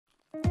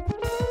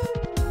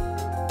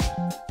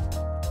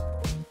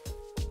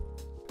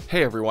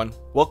Hey everyone,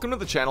 welcome to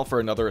the channel for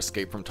another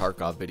Escape from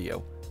Tarkov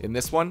video. In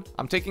this one,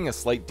 I'm taking a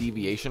slight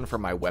deviation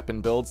from my weapon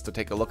builds to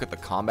take a look at the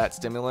combat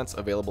stimulants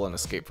available in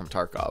Escape from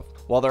Tarkov.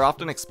 While they're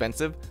often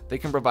expensive, they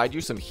can provide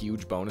you some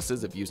huge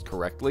bonuses if used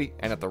correctly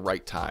and at the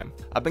right time.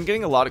 I've been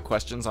getting a lot of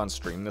questions on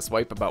stream this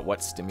wipe about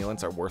what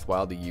stimulants are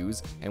worthwhile to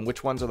use and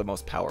which ones are the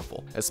most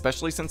powerful,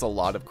 especially since a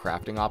lot of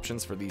crafting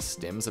options for these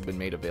stims have been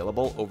made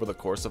available over the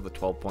course of the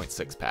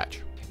 12.6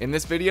 patch. In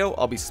this video,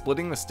 I'll be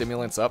splitting the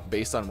stimulants up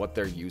based on what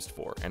they're used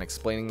for and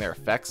explaining their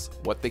effects,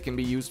 what they can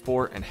be used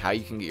for, and how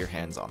you can get your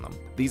hands on them.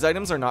 These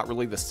items are not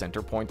really the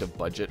center point of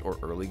budget or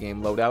early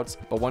game loadouts,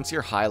 but once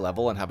you're high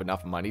level and have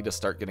enough money to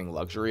start getting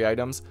luxury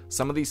items,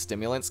 some of these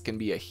stimulants can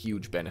be a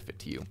huge benefit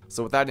to you.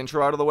 So with that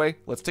intro out of the way,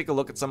 let's take a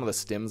look at some of the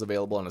stims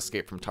available in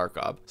Escape from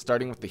Tarkov,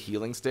 starting with the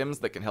healing stims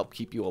that can help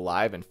keep you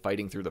alive and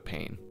fighting through the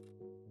pain.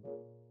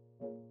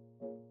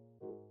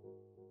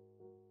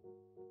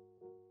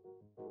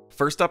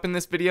 First up in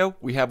this video,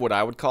 we have what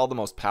I would call the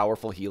most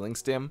powerful healing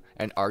stim,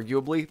 and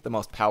arguably the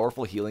most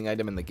powerful healing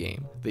item in the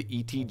game, the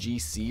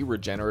ETG-C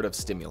regenerative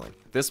stimulant.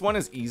 This one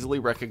is easily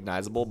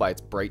recognizable by its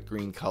bright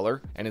green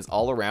color, and is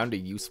all around a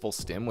useful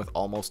stim with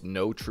almost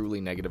no truly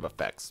negative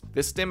effects.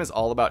 This stim is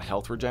all about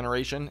health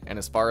regeneration, and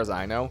as far as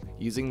I know,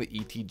 using the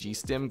ETG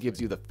stim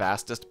gives you the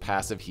fastest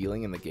passive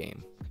healing in the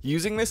game.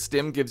 Using this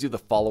stim gives you the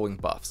following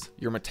buffs.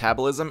 Your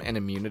metabolism and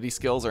immunity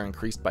skills are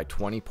increased by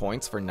 20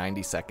 points for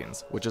 90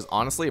 seconds, which is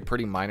honestly a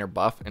pretty minor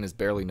buff and is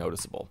barely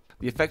noticeable.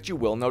 The effect you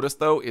will notice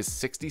though is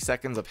 60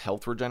 seconds of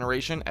health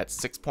regeneration at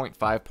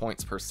 6.5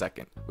 points per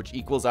second, which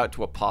equals out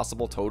to a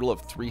possible total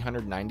of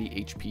 390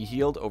 HP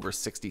healed over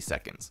 60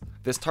 seconds.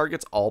 This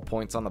targets all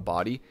points on the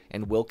body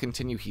and will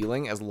continue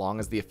healing as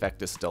long as the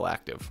effect is still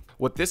active.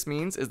 What this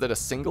means is that a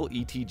single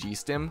ETG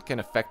stim can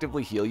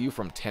effectively heal you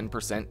from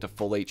 10% to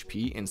full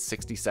HP in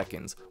 60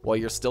 seconds, while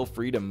you're still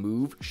free to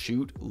move,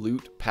 shoot,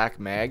 loot, pack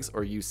mags,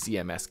 or use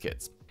CMS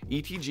kits.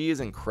 ETG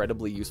is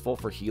incredibly useful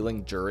for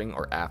healing during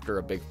or after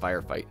a big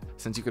firefight,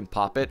 since you can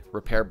pop it,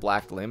 repair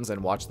black limbs,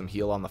 and watch them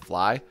heal on the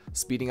fly,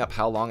 speeding up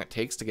how long it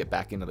takes to get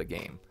back into the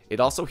game. It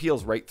also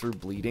heals right through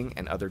bleeding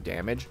and other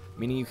damage,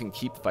 meaning you can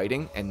keep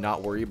fighting and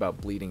not worry about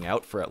bleeding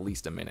out for at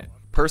least a minute.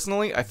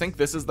 Personally, I think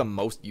this is the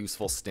most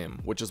useful stim,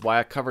 which is why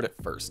I covered it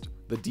first.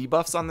 The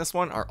debuffs on this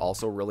one are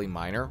also really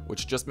minor,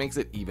 which just makes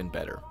it even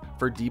better.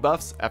 For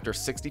debuffs, after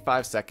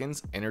 65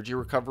 seconds, energy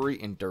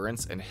recovery,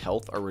 endurance, and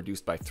health are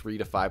reduced by 3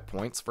 to 5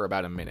 points for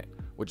about a minute,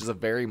 which is a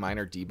very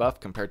minor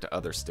debuff compared to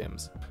other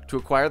stims. To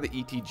acquire the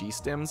ETG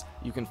stims,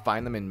 you can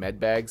find them in med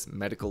bags,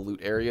 medical loot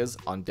areas,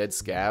 on dead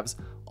scavs,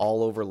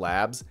 all over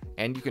labs,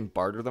 and you can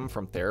barter them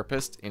from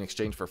therapists in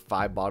exchange for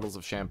 5 bottles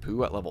of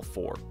shampoo at level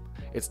 4.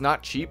 It's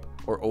not cheap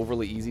or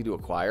overly easy to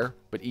acquire,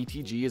 but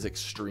ETG is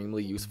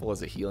extremely useful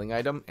as a healing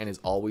item and is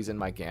always in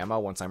my gamma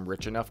once I'm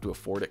rich enough to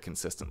afford it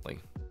consistently.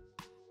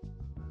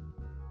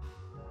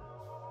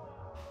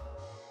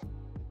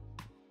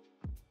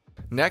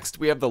 Next,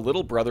 we have the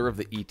little brother of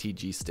the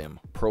ETG stim,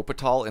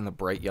 Propital in the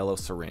bright yellow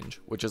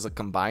syringe, which is a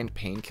combined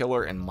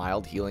painkiller and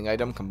mild healing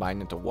item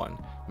combined into one,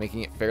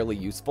 making it fairly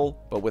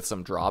useful, but with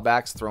some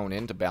drawbacks thrown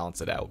in to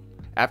balance it out.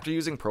 After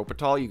using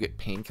Propital, you get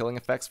painkilling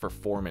effects for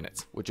 4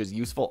 minutes, which is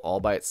useful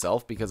all by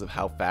itself because of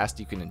how fast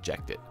you can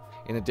inject it.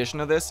 In addition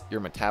to this, your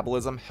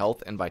metabolism,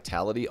 health, and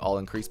vitality all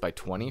increase by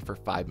 20 for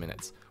 5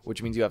 minutes,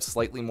 which means you have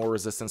slightly more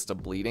resistance to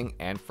bleeding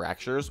and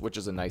fractures, which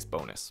is a nice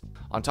bonus.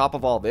 On top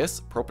of all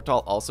this,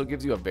 Propital also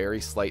gives you a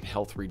very slight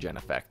health regen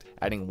effect,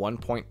 adding 1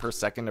 point per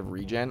second of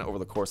regen over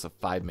the course of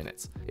 5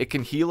 minutes. It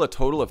can heal a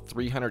total of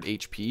 300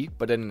 HP,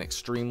 but at an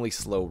extremely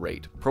slow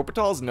rate.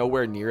 Propital is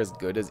nowhere near as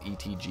good as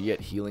ETG at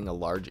healing a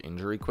large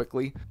injury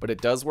quickly, but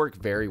it does work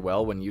very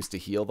well when used to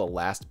heal the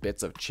last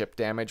bits of chip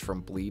damage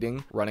from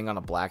bleeding, running on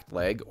a blacked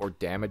leg, or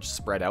damage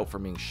spread out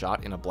from being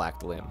shot in a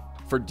blacked limb.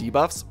 For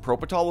debuffs,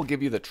 Propital will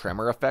give you the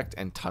tremor effect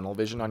and tunnel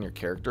vision on your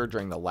character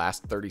during the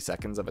last 30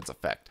 seconds of its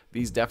effect.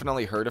 These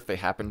definitely hurt if they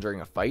happen during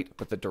a fight,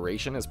 but the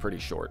duration is pretty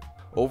short.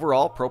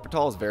 Overall,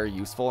 Propital is very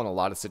useful in a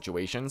lot of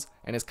situations,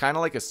 and is kinda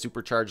like a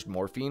supercharged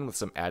morphine with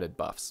some added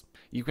buffs.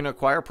 You can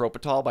acquire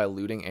Propital by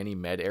looting any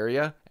med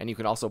area, and you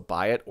can also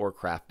buy it or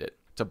craft it.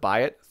 To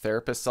buy it,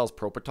 Therapist sells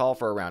Propital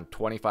for around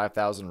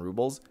 25,000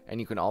 rubles, and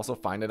you can also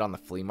find it on the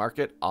flea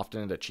market,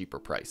 often at a cheaper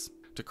price.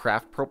 To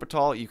craft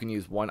Propital, you can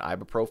use 1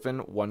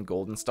 ibuprofen, 1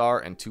 golden star,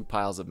 and 2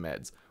 piles of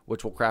meds,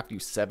 which will craft you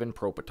 7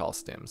 Propital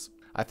stims.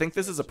 I think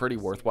this is a pretty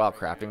worthwhile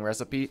crafting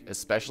recipe,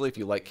 especially if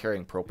you like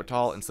carrying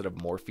Propital instead of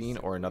morphine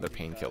or another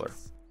painkiller.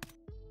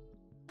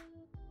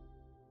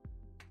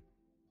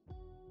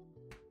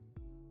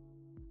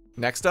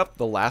 Next up,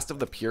 the last of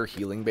the pure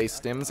healing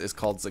based stims is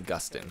called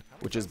Zagustin,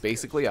 which is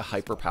basically a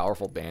hyper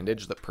powerful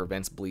bandage that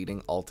prevents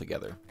bleeding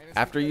altogether.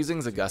 After using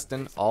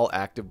Zagustin, all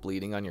active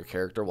bleeding on your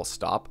character will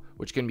stop,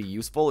 which can be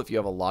useful if you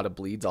have a lot of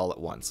bleeds all at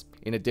once.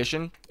 In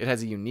addition, it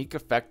has a unique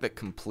effect that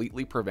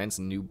completely prevents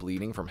new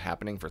bleeding from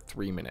happening for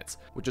 3 minutes,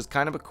 which is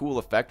kind of a cool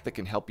effect that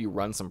can help you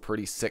run some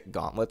pretty sick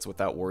gauntlets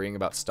without worrying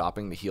about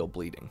stopping the heal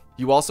bleeding.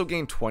 You also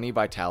gain 20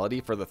 vitality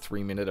for the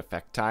 3-minute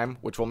effect time,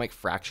 which will make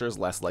fractures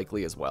less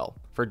likely as well.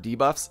 For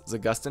debuffs,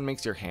 Zagustin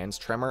makes your hands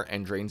tremor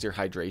and drains your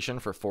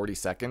hydration for 40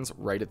 seconds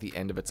right at the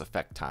end of its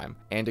effect time,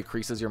 and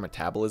decreases your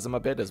metabolism a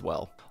bit as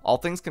well. All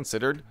things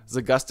considered,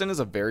 Zagustin is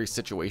a very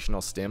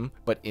situational stim,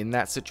 but in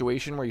that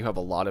situation where you have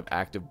a lot of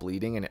active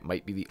bleeding and it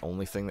might be the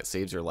only thing that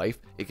saves your life,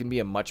 it can be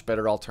a much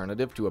better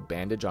alternative to a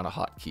bandage on a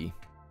hotkey.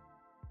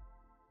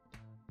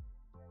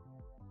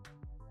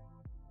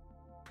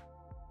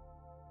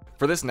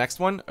 For this next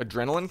one,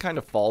 Adrenaline kind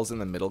of falls in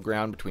the middle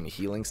ground between a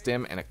healing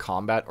stim and a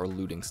combat or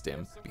looting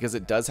stim, because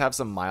it does have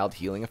some mild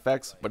healing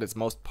effects, but its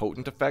most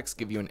potent effects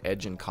give you an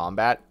edge in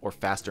combat or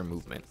faster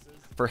movement.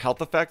 For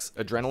health effects,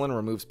 Adrenaline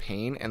removes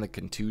pain and the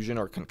contusion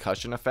or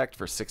concussion effect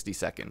for 60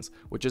 seconds,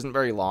 which isn't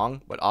very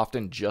long, but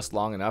often just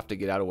long enough to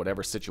get out of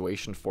whatever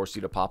situation forced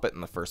you to pop it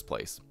in the first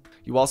place.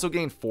 You also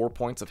gain 4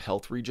 points of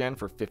health regen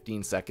for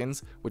 15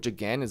 seconds, which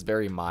again is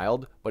very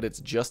mild, but it's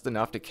just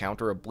enough to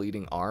counter a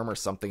bleeding arm or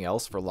something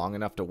else for long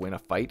enough to win a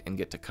fight and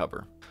get to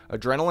cover.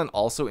 Adrenaline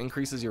also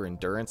increases your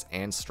endurance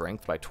and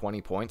strength by 20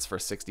 points for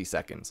 60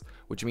 seconds,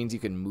 which means you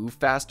can move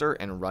faster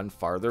and run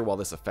farther while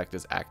this effect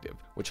is active,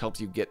 which helps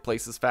you get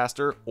places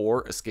faster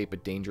or escape a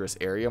dangerous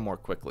area more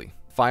quickly.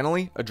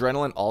 Finally,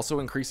 Adrenaline also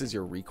increases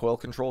your recoil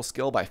control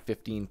skill by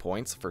 15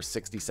 points for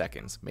 60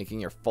 seconds, making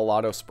your full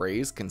auto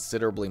sprays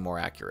considerably more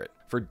accurate.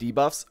 For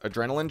debuffs,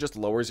 Adrenaline just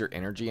lowers your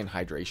energy and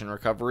hydration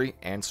recovery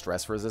and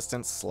stress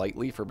resistance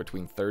slightly for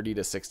between 30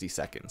 to 60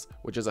 seconds,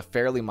 which is a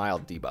fairly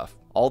mild debuff.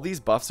 All these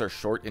buffs are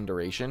short in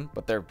duration,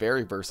 but they're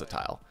very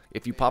versatile.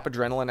 If you pop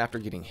Adrenaline after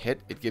getting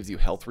hit, it gives you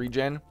health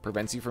regen,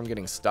 prevents you from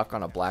getting stuck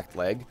on a black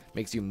leg,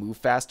 makes you move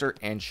faster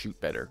and shoot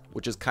better,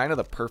 which is kind of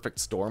the perfect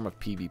storm of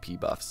PvP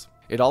buffs.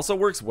 It also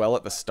works well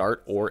at the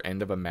start or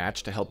end of a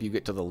match to help you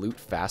get to the loot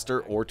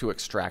faster or to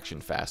extraction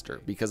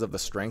faster because of the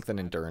strength and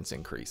endurance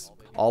increase.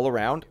 All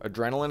around,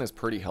 Adrenaline is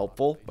pretty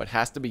helpful, but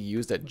has to be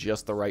used at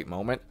just the right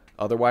moment,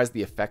 otherwise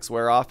the effects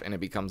wear off and it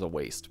becomes a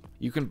waste.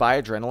 You can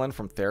buy Adrenaline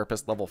from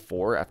Therapist level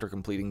 4 after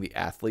completing the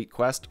Athlete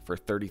quest for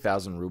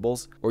 30,000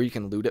 rubles, or you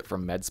can loot it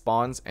from med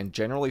spawns and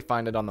generally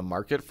find it on the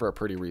market for a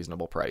pretty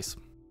reasonable price.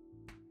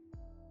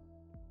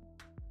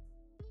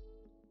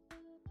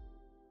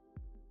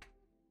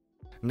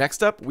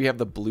 Next up, we have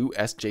the blue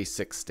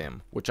SJ6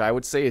 stim, which I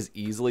would say is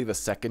easily the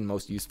second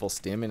most useful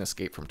stim in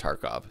Escape from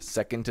Tarkov,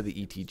 second to the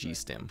ETG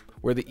stim.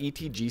 Where the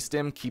ETG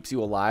stim keeps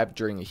you alive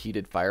during a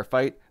heated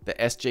firefight, the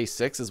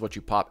SJ6 is what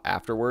you pop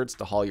afterwards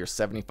to haul your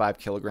 75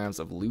 kilograms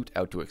of loot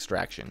out to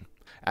extraction.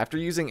 After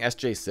using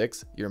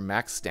SJ6, your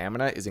max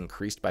stamina is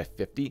increased by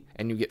 50,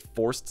 and you get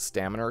forced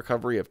stamina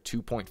recovery of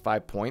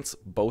 2.5 points,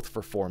 both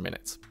for 4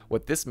 minutes.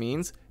 What this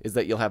means is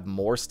that you'll have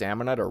more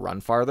stamina to run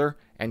farther,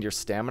 and your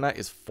stamina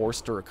is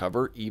forced to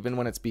recover even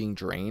when it's being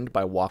drained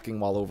by walking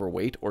while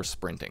overweight or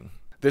sprinting.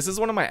 This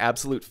is one of my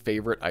absolute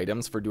favorite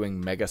items for doing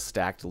mega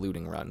stacked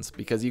looting runs,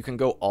 because you can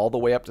go all the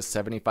way up to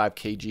 75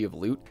 kg of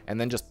loot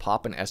and then just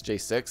pop an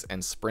SJ6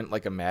 and sprint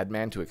like a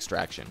madman to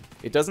extraction.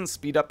 It doesn't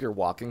speed up your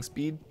walking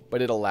speed,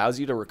 but it allows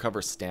you to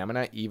recover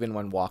stamina even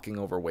when walking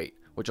overweight,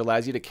 which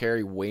allows you to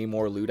carry way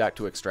more loot out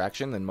to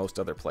extraction than most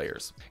other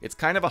players. It's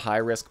kind of a high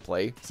risk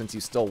play since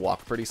you still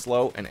walk pretty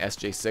slow and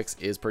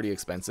SJ6 is pretty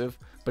expensive,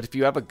 but if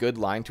you have a good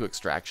line to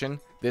extraction,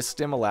 this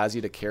stim allows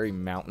you to carry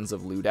mountains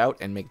of loot out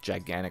and make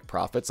gigantic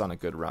profits on a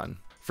good run.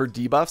 For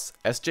debuffs,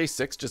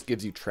 SJ6 just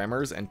gives you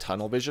tremors and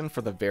tunnel vision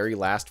for the very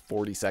last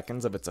 40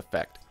 seconds of its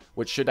effect,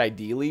 which should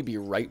ideally be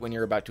right when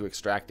you're about to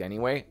extract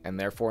anyway, and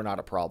therefore not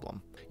a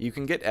problem. You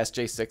can get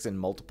SJ6 in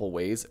multiple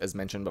ways, as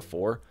mentioned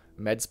before.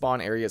 Med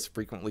spawn areas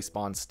frequently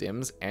spawn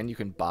stims, and you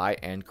can buy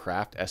and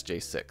craft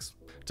SJ6.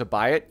 To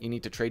buy it, you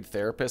need to trade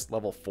Therapist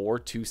level 4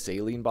 2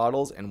 saline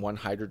bottles and 1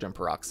 hydrogen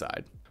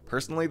peroxide.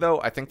 Personally though,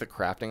 I think the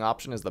crafting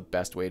option is the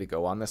best way to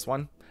go on this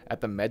one.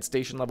 At the med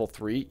station level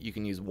 3, you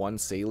can use 1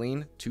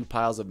 saline, 2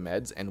 piles of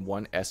meds, and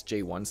 1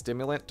 SJ1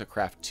 stimulant to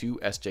craft 2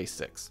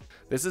 SJ6.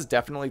 This is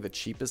definitely the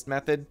cheapest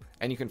method,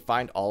 and you can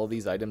find all of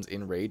these items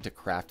in raid to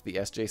craft the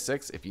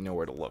SJ6 if you know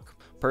where to look.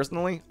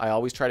 Personally, I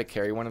always try to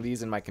carry one of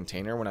these in my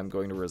container when I'm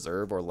going to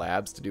reserve or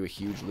labs to do a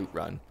huge loot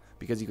run,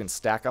 because you can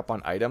stack up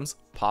on items,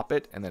 pop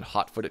it, and then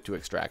hotfoot it to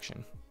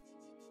extraction.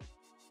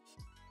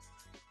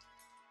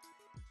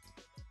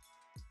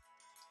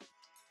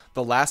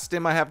 The last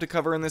stim I have to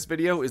cover in this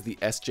video is the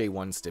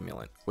SJ1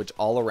 stimulant, which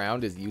all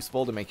around is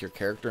useful to make your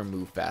character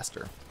move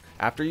faster.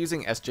 After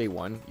using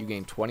SJ1, you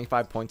gain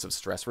 25 points of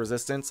stress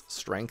resistance,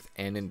 strength,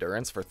 and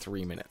endurance for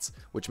 3 minutes,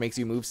 which makes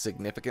you move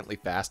significantly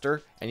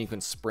faster, and you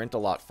can sprint a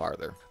lot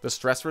farther. The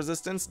stress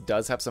resistance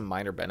does have some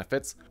minor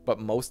benefits, but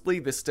mostly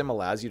this stim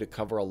allows you to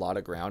cover a lot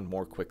of ground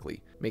more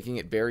quickly, making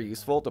it very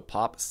useful to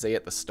pop, say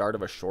at the start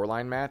of a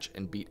shoreline match,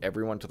 and beat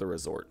everyone to the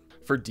resort.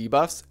 For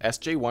debuffs,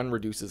 SJ1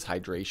 reduces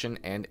hydration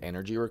and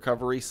energy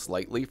recovery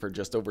slightly for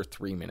just over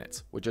 3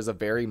 minutes, which is a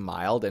very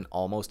mild and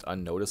almost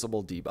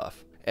unnoticeable debuff.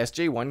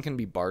 SJ1 can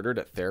be bartered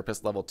at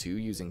Therapist level 2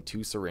 using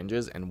 2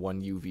 syringes and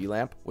 1 UV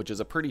lamp, which is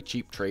a pretty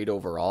cheap trade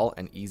overall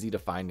and easy to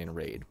find in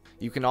raid.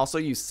 You can also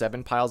use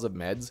 7 piles of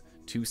meds,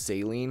 2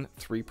 saline,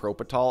 3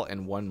 Propital,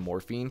 and 1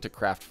 morphine to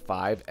craft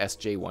 5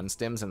 SJ1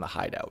 stims in the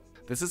hideout.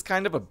 This is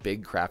kind of a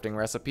big crafting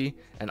recipe,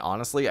 and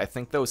honestly I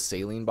think those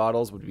saline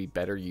bottles would be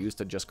better used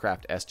to just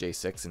craft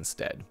SJ6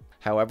 instead.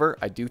 However,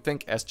 I do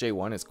think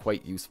SJ1 is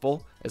quite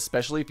useful,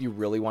 especially if you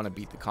really want to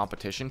beat the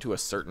competition to a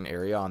certain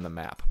area on the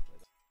map.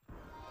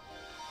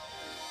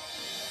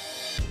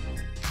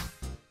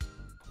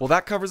 Well,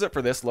 that covers it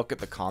for this look at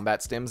the combat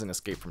stims in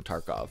Escape from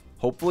Tarkov.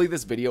 Hopefully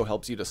this video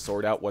helps you to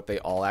sort out what they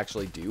all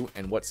actually do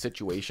and what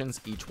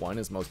situations each one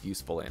is most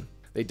useful in.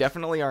 They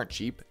definitely aren't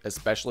cheap,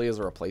 especially as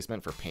a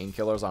replacement for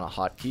painkillers on a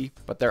hotkey,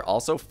 but they're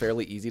also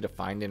fairly easy to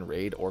find in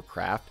raid or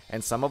craft,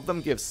 and some of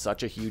them give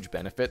such a huge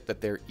benefit that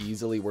they're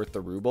easily worth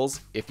the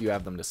rubles if you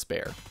have them to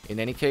spare. In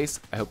any case,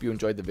 I hope you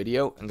enjoyed the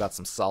video and got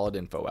some solid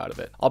info out of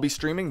it. I'll be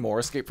streaming more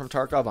Escape from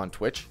Tarkov on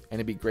Twitch, and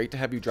it'd be great to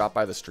have you drop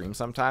by the stream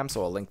sometime,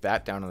 so I'll link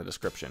that down in the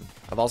description.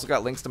 I've also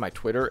got links to my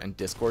Twitter and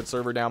Discord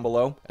server down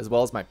below, as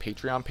well as my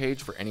Patreon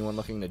page for anyone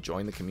looking to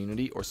join the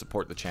community or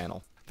support the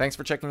channel. Thanks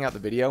for checking out the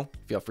video.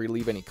 Feel free to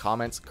leave any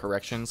comments,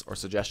 corrections, or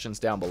suggestions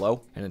down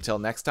below. And until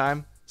next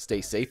time, stay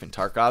safe in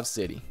Tarkov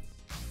City.